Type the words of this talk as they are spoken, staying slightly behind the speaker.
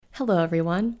Hello,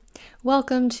 everyone.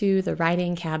 Welcome to The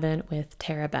Writing Cabin with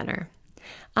Tara Benner.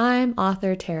 I'm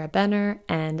author Tara Benner,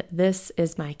 and this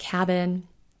is my cabin.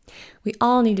 We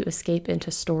all need to escape into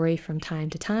story from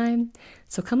time to time,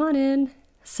 so come on in,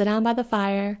 sit down by the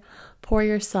fire, pour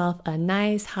yourself a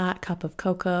nice hot cup of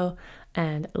cocoa,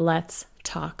 and let's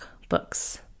talk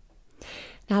books.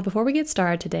 Now, before we get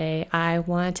started today, I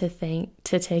want to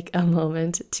take a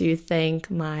moment to thank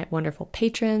my wonderful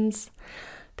patrons.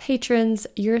 Patrons,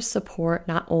 your support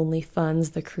not only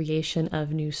funds the creation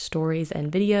of new stories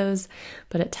and videos,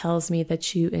 but it tells me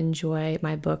that you enjoy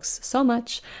my books so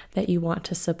much that you want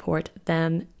to support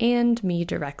them and me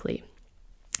directly.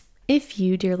 If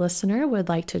you, dear listener, would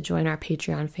like to join our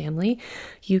Patreon family,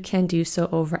 you can do so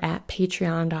over at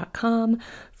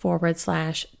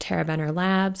patreon.com/Tara Benner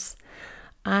Labs.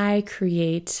 I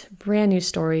create brand new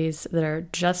stories that are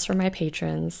just for my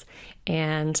patrons,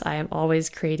 and I am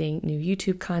always creating new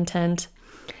YouTube content.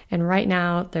 And right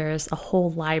now, there's a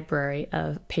whole library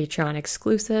of Patreon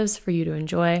exclusives for you to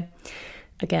enjoy.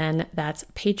 Again, that's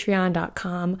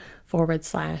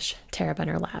patreon.com/Tara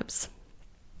Benner Labs.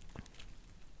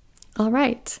 All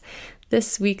right,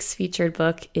 this week's featured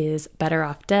book is Better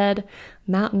Off Dead,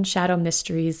 Mountain Shadow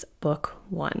Mysteries, Book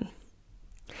 1.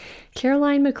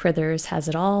 Caroline McCrithers has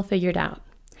it all figured out.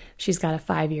 She's got a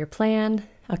 5-year plan,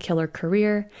 a killer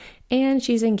career, and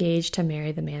she's engaged to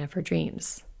marry the man of her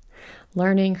dreams.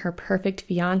 Learning her perfect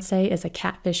fiancé is a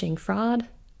catfishing fraud,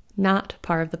 not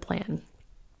part of the plan.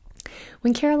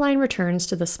 When Caroline returns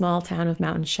to the small town of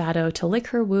Mountain Shadow to lick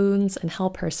her wounds and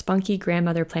help her spunky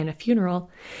grandmother plan a funeral,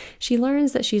 she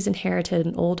learns that she's inherited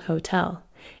an old hotel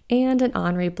and an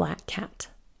ornery black cat.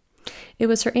 It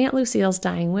was her Aunt Lucille's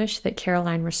dying wish that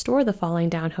Caroline restore the falling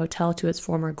down hotel to its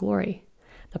former glory.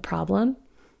 The problem?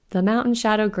 The Mountain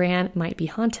Shadow Grand might be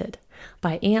haunted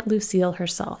by Aunt Lucille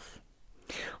herself.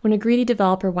 When a greedy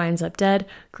developer winds up dead,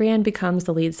 Grand becomes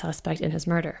the lead suspect in his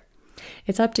murder.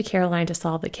 It's up to Caroline to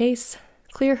solve the case,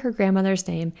 clear her grandmother's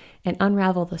name, and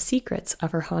unravel the secrets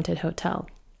of her haunted hotel.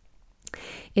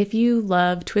 If you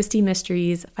love twisty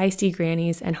mysteries, feisty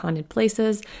grannies, and haunted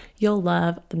places, you'll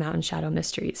love the Mountain Shadow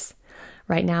Mysteries.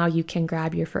 Right now, you can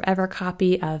grab your forever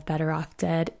copy of Better Off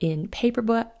Dead in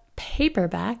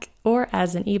paperback or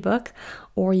as an ebook,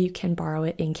 or you can borrow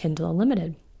it in Kindle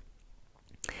Unlimited.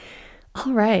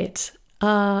 All right.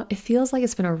 It feels like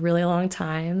it's been a really long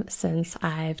time since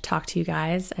I've talked to you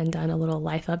guys and done a little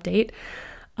life update.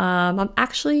 I'm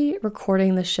actually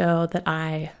recording the show that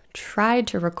I tried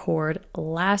to record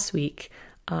last week,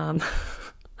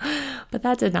 but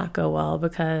that did not go well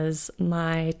because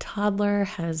my toddler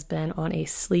has been on a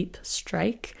sleep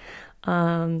strike.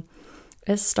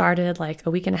 It started like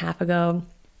a week and a half ago.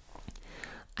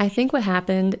 I think what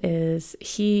happened is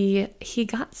he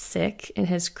got sick in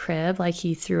his crib, like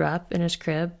he threw up in his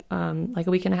crib like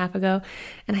a week and a half ago,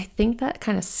 and I think that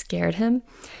kind of scared him.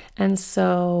 And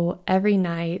so every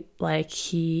night,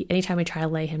 anytime we try to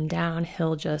lay him down,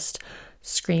 he'll just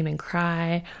scream and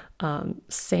cry.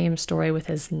 Same story with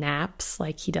his naps,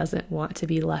 like he doesn't want to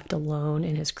be left alone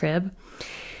in his crib.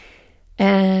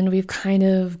 And we've kind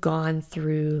of gone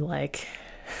through like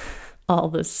all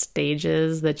the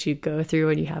stages that you go through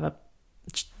when you have a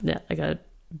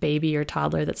baby or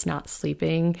toddler that's not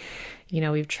sleeping. You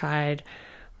know, we've tried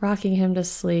rocking him to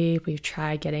sleep. We've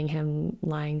tried getting him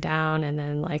lying down and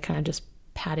then like kind of just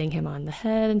patting him on the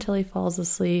head until he falls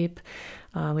asleep.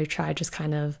 We've tried just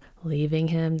kind of leaving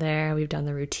him there. We've done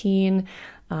the routine.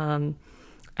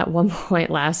 At one point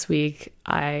last week,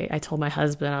 I told my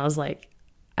husband, I was like,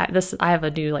 I have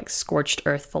a new like scorched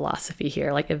earth philosophy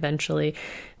here. Like eventually,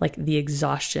 like the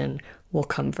exhaustion will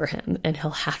come for him and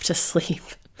he'll have to sleep.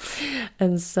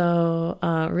 And so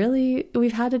really,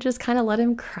 we've had to just kind of let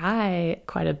him cry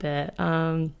quite a bit.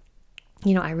 I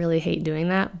really hate doing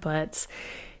that, but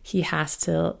he has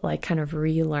to like kind of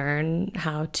relearn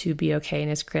how to be okay in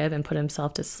his crib and put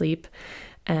himself to sleep.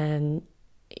 And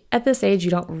at this age,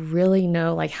 you don't really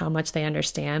know like how much they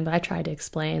understand, but I try to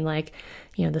explain like,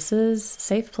 this is a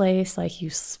safe place. Like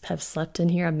you have slept in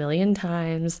here 1,000,000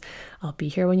 times. I'll be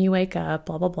here when you wake up,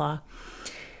 blah, blah, blah.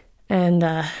 And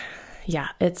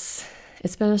it's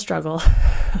been a struggle.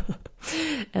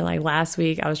 And like last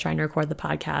week I was trying to record the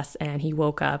podcast and he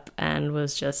woke up and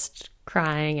was just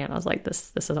crying. And I was like,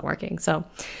 this isn't working. So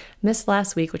missed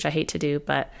last week, which I hate to do,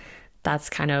 but that's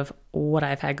kind of what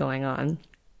I've had going on.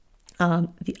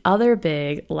 The other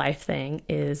big life thing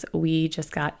is we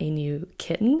just got a new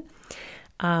kitten.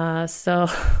 So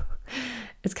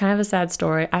it's kind of a sad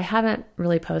story. I haven't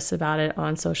really posted about it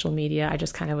on social media. I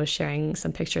just kind of was sharing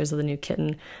some pictures of the new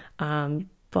kitten.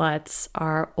 But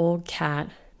our old cat,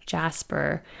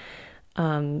 Jasper,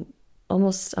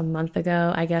 almost a month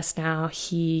ago, I guess now,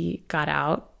 he got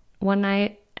out one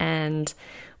night and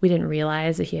we didn't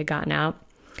realize that he had gotten out.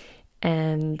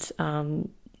 And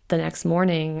the next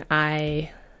morning,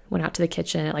 I went out to the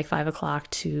kitchen at like 5 o'clock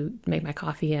to make my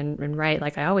coffee and write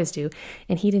like I always do.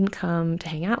 And he didn't come to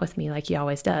hang out with me like he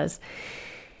always does.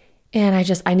 And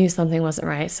I knew something wasn't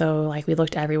right. So like we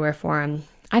looked everywhere for him.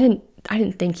 I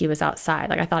didn't think he was outside.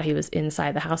 Like I thought he was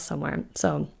inside the house somewhere.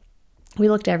 So we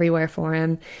looked everywhere for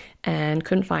him and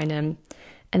couldn't find him.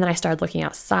 And then I started looking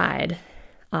outside.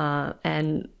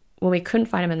 And when we couldn't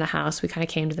find him in the house, we kind of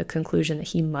came to the conclusion that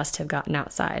he must have gotten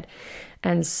outside.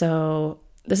 And so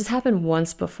this has happened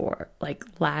once before, like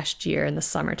last year in the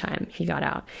summertime, he got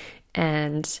out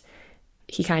and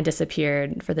he kind of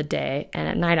disappeared for the day. And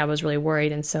at night I was really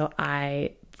worried. And so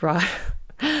I brought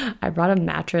a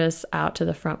mattress out to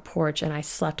the front porch and I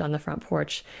slept on the front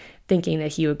porch thinking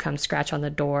that he would come scratch on the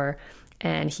door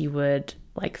and he would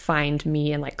like find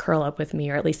me and like curl up with me,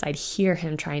 or at least I'd hear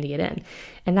him trying to get in.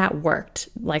 And that worked.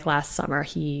 Like last summer,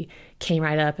 he came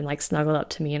right up and like snuggled up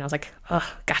to me and I was like, oh,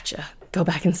 gotcha, go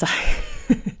back inside.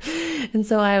 And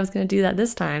so I was going to do that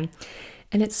this time.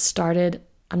 And it started,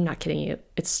 I'm not kidding you,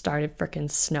 it started freaking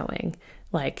snowing.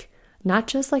 Like not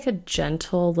just like a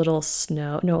gentle little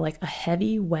snow, no, like a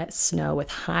heavy wet snow with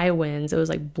high winds. It was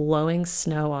like blowing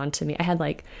snow onto me. I had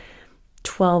like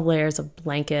 12 layers of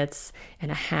blankets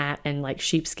and a hat and like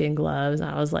sheepskin gloves. And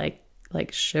I was like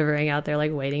shivering out there,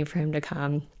 like waiting for him to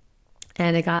come.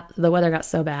 And the weather got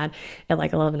so bad at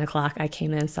like 11 o'clock, I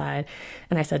came inside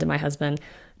and I said to my husband,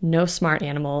 no smart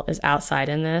animal is outside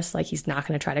in this. Like he's not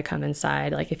going to try to come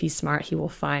inside. Like if he's smart, he will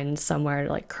find somewhere to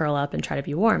like curl up and try to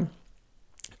be warm.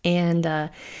 And,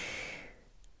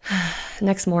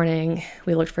 next morning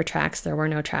we looked for tracks. There were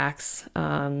no tracks.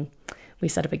 We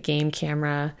set up a game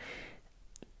camera.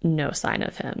 No sign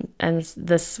of him. And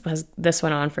this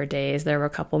went on for days. There were a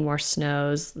couple more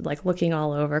snows, like looking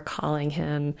all over, calling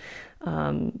him,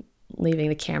 leaving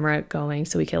the camera going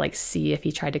so we could like see if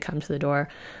he tried to come to the door.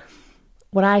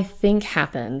 What I think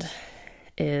happened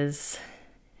is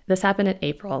this happened in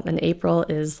April, and April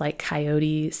is like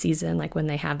coyote season, like when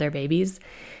they have their babies.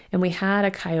 And we had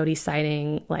a coyote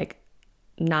sighting like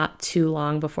not too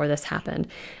long before this happened.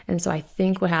 And so I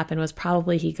think what happened was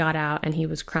probably he got out and he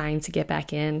was crying to get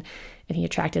back in and he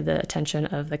attracted the attention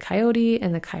of the coyote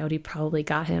and the coyote probably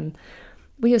got him.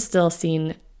 We have still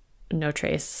seen no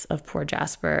trace of poor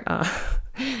Jasper.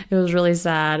 It was really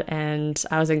sad and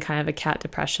I was in kind of a cat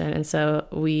depression. And so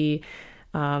we,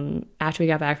 after we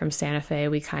got back from Santa Fe,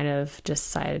 we kind of just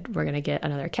decided we're going to get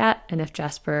another cat. And if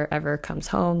Jasper ever comes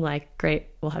home, like great,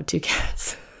 we'll have 2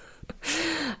 cats.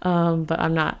 But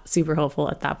I'm not super hopeful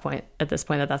at this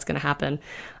point that that's going to happen.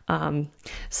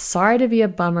 Sorry to be a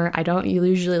bummer. I don't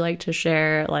usually like to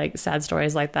share like sad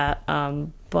stories like that.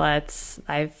 But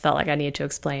I felt like I needed to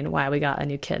explain why we got a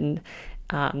new kitten.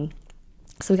 So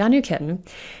we got a new kitten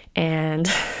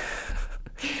and,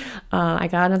 I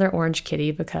got another orange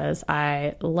kitty because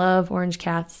I love orange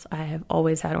cats. I have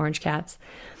always had orange cats.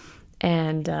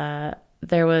 And,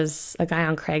 there was a guy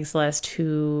on Craigslist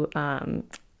who,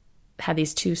 had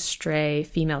these 2 stray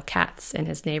female cats in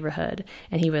his neighborhood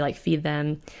and he would like feed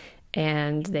them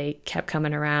and they kept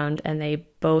coming around and they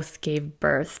both gave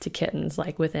birth to kittens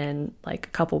like within like a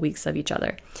couple weeks of each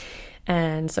other.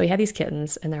 And so he had these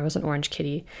kittens and there was an orange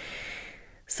kitty.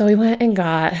 So we went and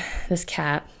got this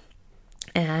cat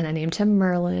and I named him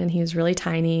Merlin. He was really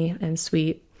tiny and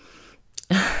sweet.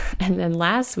 And then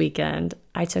last weekend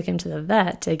I took him to the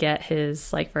vet to get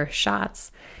his like first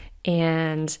shots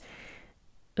and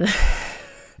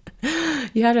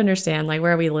you have to understand, like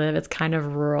where we live, it's kind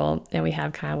of rural and we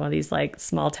have kind of one of these like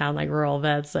small town, like rural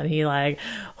vets. And he like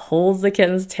holds the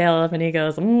kitten's tail up and he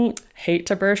goes, hate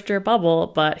to burst your bubble,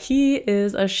 but he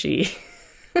is a she.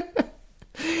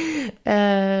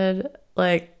 And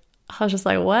like, I was just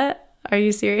like, what? Are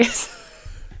you serious?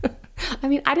 I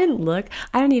mean, I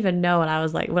didn't even know what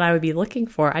I would be looking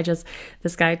for.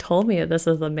 This guy told me that this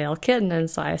is a male kitten. And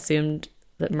so I assumed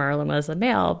that Merlin was a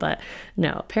male, but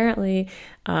no, apparently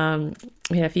we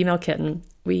had a female kitten.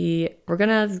 We were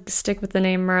gonna stick with the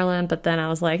name Merlin, but then I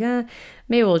was like,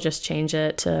 maybe we'll just change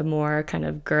it to a more kind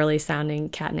of girly sounding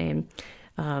cat name,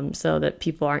 so that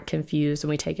people aren't confused when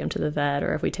we take him to the vet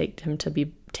or if we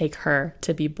take her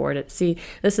to be boarded. See,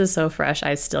 this is so fresh,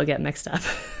 I still get mixed up.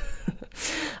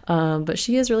 But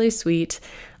she is really sweet.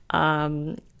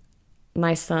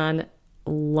 My son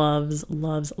loves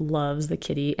the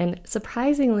kitty, and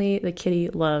surprisingly the kitty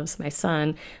loves my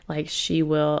son. Like she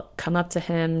will come up to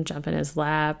him, jump in his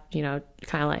lap,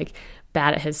 kind of like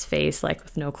bat at his face, like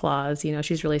with no claws.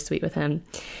 She's really sweet with him.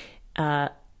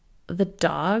 The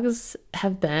dogs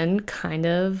have been kind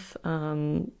of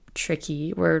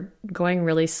tricky. We're going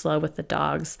really slow with the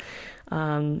dogs.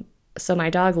 So my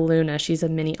dog Luna, she's a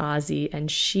mini Aussie,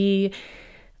 and she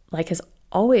has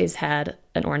always had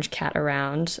an orange cat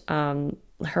around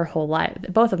her whole life.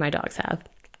 Both of my dogs have,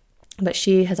 but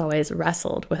she has always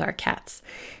wrestled with our cats.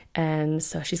 And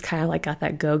so she's kind of got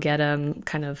that go get 'em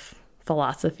kind of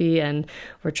philosophy, and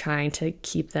we're trying to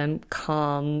keep them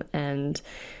calm and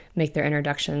make their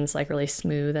introductions really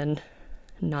smooth and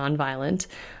non-violent.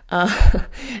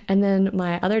 And then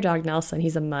my other dog, Nelson,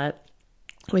 he's a mutt.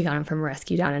 We got him from a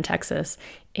rescue down in Texas,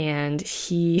 and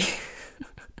he's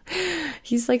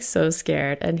so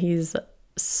scared, and he's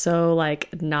so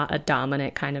not a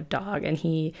dominant kind of dog. And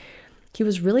he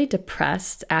was really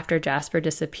depressed after Jasper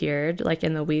disappeared,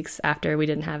 in the weeks after we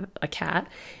didn't have a cat.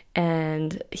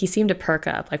 And he seemed to perk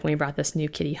up when we brought this new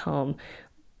kitty home.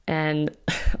 And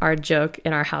our joke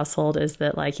in our household is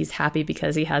that he's happy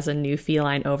because he has a new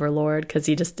feline overlord, because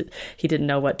he didn't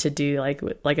know what to do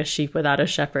like a sheep without a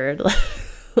shepherd.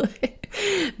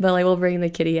 But we'll bring the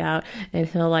kitty out, and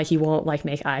he'll he won't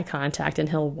make eye contact, and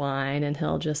he'll whine, and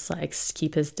he'll just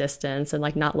keep his distance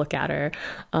and not look at her.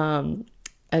 And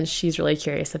she's really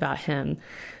curious about him.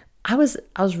 I was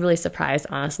really surprised,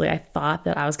 honestly. I thought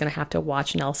that I was going to have to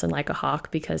watch Nelson like a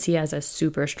hawk, because he has a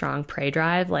super strong prey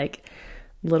drive.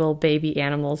 Little baby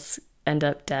animals end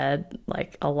up dead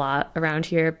a lot around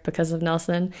here because of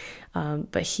Nelson.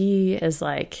 But he is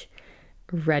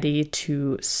ready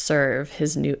to serve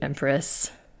his new empress,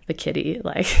 the kitty.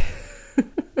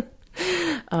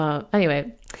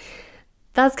 Anyway,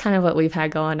 that's kind of what we've had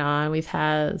going on. We've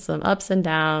had some ups and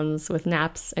downs with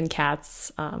naps and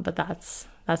cats, but that's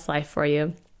life for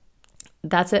you.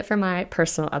 That's it for my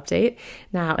personal update.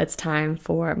 Now it's time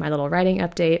for my little writing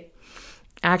update.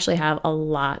 I actually have a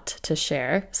lot to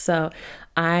share. So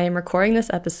I'm recording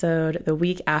this episode the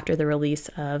week after the release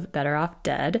of Better Off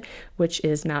Dead, which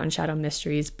is Mountain Shadow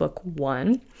Mysteries Book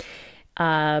 1.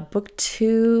 Book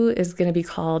 2 is going to be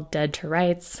called Dead to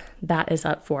Rights. That is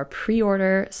up for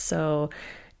pre-order. So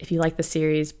if you like the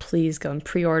series, please go and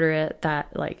pre-order it.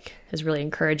 That is really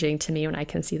encouraging to me when I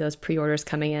can see those pre-orders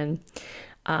coming in.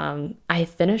 I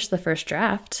finished the first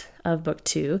draft of Book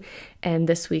 2, and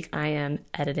this week I am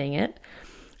editing it.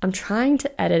 I'm trying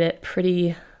to edit it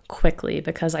pretty quickly,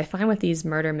 because I find with these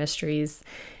murder mysteries,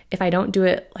 if I don't do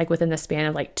it within the span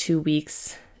of 2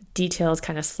 weeks, details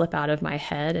kind of slip out of my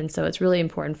head. And so it's really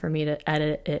important for me to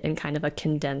edit it in kind of a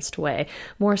condensed way,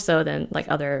 more so than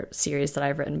other series that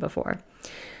I've written before.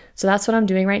 So that's what I'm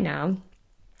doing right now.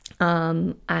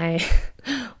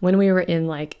 When we were in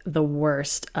the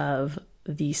worst of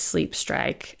the sleep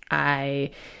strike, I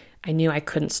knew I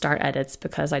couldn't start edits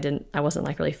because I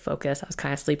wasn't really focused. I was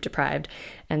kind of sleep deprived.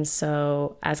 And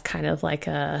so as kind of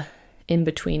a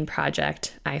in-between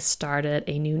project, I started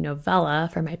a new novella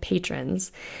for my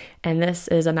patrons. And this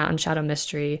is a Mountain Shadow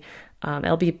mystery.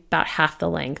 It'll be about half the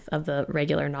length of the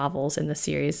regular novels in the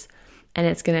series. And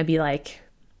it's going to be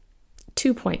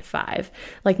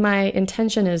 2.5. My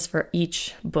intention is for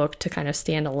each book to kind of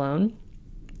stand alone.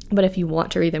 But if you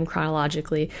want to read them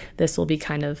chronologically, this will be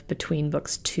kind of between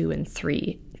books 2 and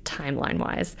 3,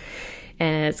 timeline-wise.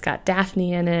 And it's got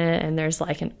Daphne in it, and there's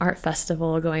an art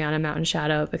festival going on in Mountain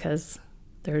Shadow, because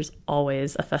there's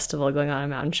always a festival going on in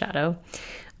Mountain Shadow.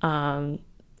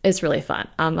 It's really fun.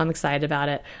 I'm excited about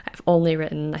it. I've only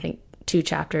written, I think, 2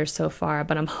 chapters so far,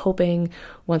 but I'm hoping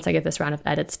once I get this round of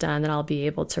edits done, that I'll be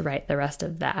able to write the rest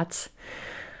of that.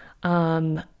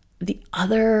 The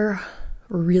other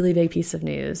really big piece of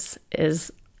news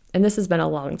is, and this has been a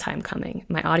long time coming,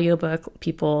 my audiobook,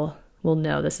 people will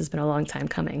know this has been a long time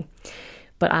coming,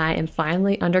 but I am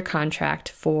finally under contract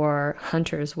for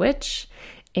Hunter's Witch,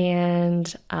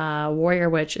 and Warrior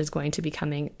Witch is going to be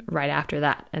coming right after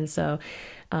that. And so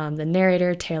the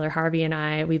narrator, Taylor Harvey,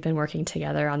 and we've been working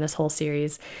together on this whole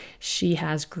series. She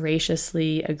has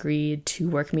graciously agreed to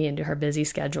work me into her busy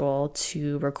schedule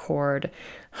to record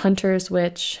Hunter's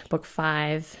Witch, Book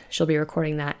 5. She'll be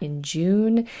recording that in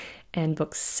June. And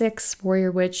Book 6,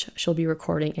 Warrior Witch, she'll be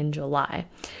recording in July.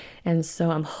 And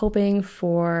so I'm hoping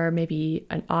for maybe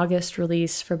an August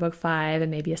release for Book 5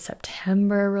 and maybe a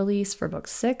September release for Book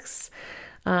 6.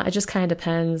 It just kind of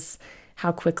depends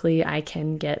how quickly I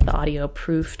can get the audio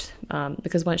proofed,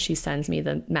 because once she sends me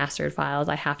the mastered files,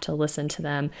 I have to listen to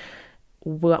them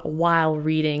while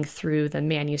reading through the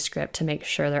manuscript to make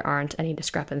sure there aren't any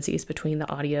discrepancies between the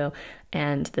audio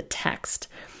and the text.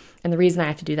 And the reason I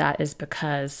have to do that is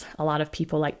because a lot of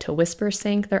people like to whisper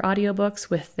sync their audiobooks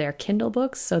with their Kindle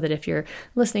books, so that if you're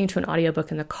listening to an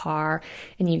audiobook in the car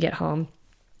and you get home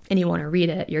and you want to read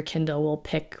it, your Kindle will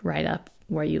pick right up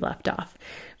where you left off.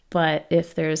 But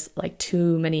if there's like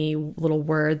too many little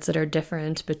words that are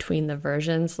different between the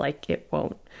versions, like it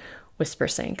won't whisper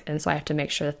sync. And so I have to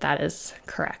make sure that that is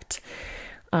correct.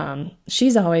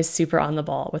 She's always super on the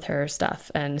ball with her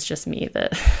stuff, and it's just me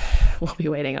that we'll be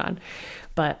waiting on.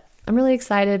 But I'm really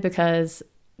excited because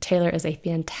Taylor is a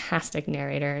fantastic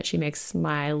narrator. She makes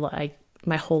my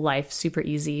whole life super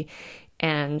easy,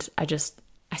 and I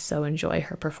so enjoy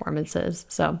her performances.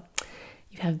 So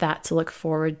you have that to look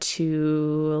forward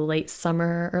to late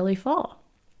summer, early fall.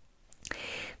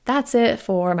 That's it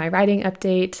for my writing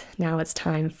update. Now it's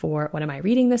time for what am I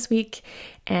reading this week?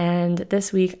 And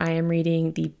this week I am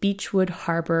reading the Beechwood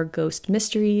Harbor Ghost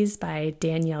Mysteries by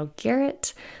Danielle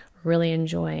Garrett. Really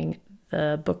enjoying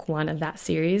the book 1 of that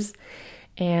series.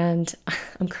 And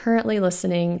I'm currently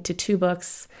listening to 2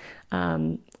 books.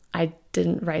 I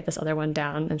didn't write this other one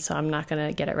down, and so I'm not going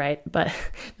to get it right. But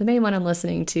the main one I'm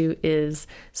listening to is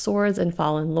Swords and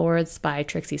Fallen Lords by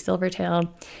Trixie Silvertail.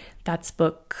 That's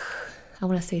book, I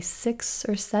want to say 6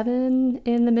 or 7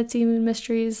 in the Midseamoon Moon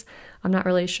Mysteries. I'm not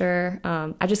really sure.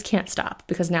 I just can't stop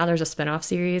because now there's a spinoff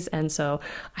series, and so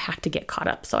I have to get caught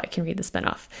up so I can read the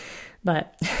spinoff.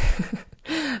 But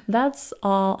that's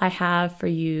all I have for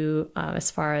you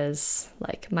as far as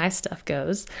like my stuff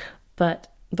goes. But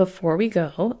before we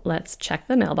go, let's check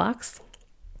the mailbox.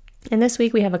 And this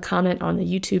week we have a comment on the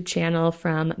YouTube channel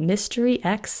from Mystery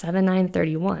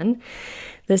X7931.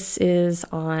 This is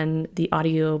on the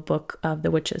audiobook of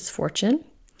The Witch's Fortune.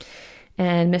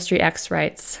 And Mystery X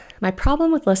writes, "My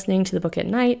problem with listening to the book at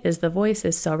night is the voice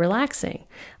is so relaxing.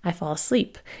 I fall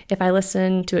asleep. If I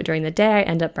listen to it during the day, I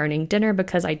end up burning dinner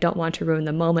because I don't want to ruin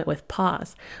the moment with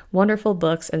pause. Wonderful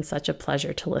books and such a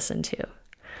pleasure to listen to."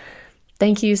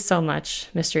 Thank you so much,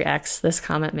 Mystery X. This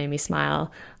comment made me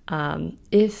smile.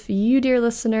 If you, dear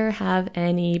listener, have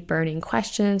any burning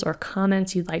questions or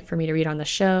comments you'd like for me to read on the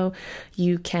show,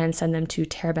 you can send them to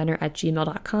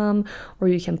tarabenner@gmail.com, or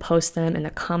you can post them in the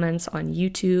comments on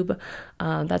YouTube.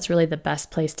 That's really the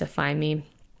best place to find me.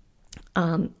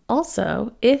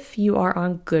 Also, if you are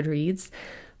on Goodreads,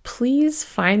 please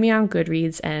find me on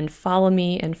Goodreads and follow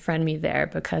me and friend me there,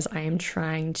 because I am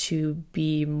trying to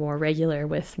be more regular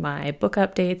with my book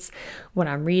updates, what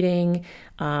I'm reading,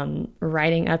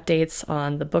 writing updates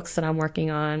on the books that I'm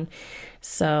working on.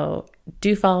 So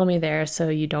do follow me there so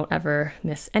you don't ever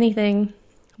miss anything.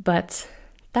 But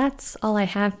that's all I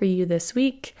have for you this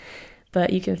week.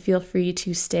 But you can feel free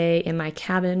to stay in my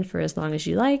cabin for as long as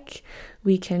you like.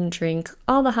 We can drink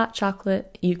all the hot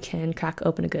chocolate. You can crack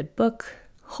open a good book,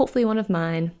 hopefully one of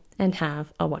mine, and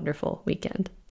have a wonderful weekend.